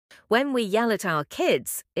When we yell at our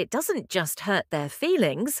kids, it doesn't just hurt their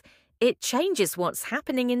feelings, it changes what's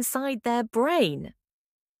happening inside their brain.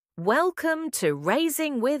 Welcome to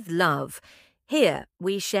Raising with Love. Here,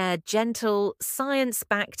 we share gentle,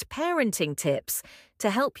 science-backed parenting tips to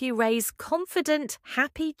help you raise confident,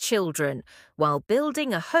 happy children while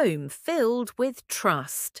building a home filled with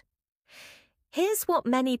trust. Here's what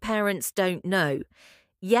many parents don't know.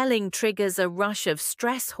 Yelling triggers a rush of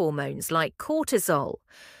stress hormones like cortisol.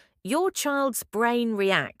 Your child's brain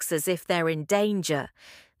reacts as if they're in danger.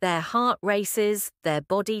 Their heart races, their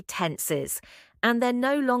body tenses, and they're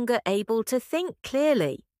no longer able to think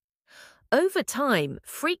clearly. Over time,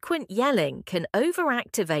 frequent yelling can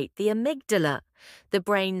overactivate the amygdala, the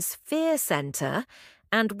brain's fear center,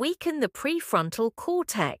 and weaken the prefrontal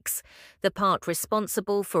cortex, the part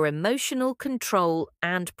responsible for emotional control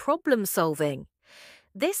and problem-solving.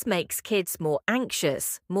 This makes kids more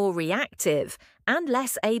anxious, more reactive, and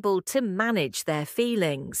less able to manage their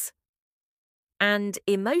feelings. And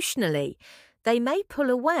emotionally, they may pull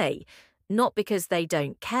away, not because they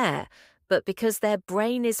don't care, but because their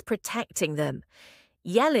brain is protecting them.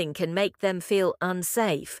 Yelling can make them feel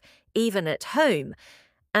unsafe, even at home,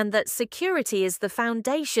 and that security is the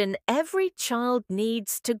foundation every child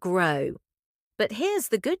needs to grow. But here's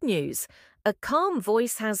the good news. A calm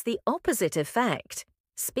voice has the opposite effect.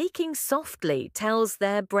 Speaking softly tells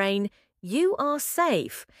their brain, "You are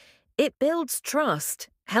safe." It builds trust,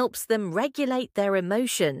 helps them regulate their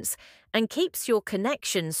emotions, and keeps your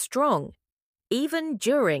connection strong, even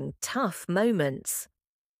during tough moments.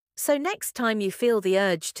 So next time you feel the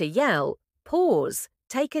urge to yell, pause,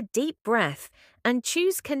 take a deep breath, and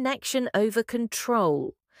choose connection over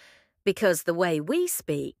control. Because the way we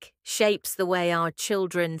speak shapes the way our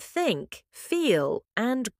children think, feel,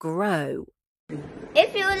 and grow.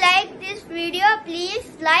 If you like this video, please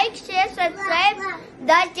like, share, subscribe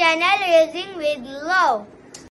the channel Raising with Love.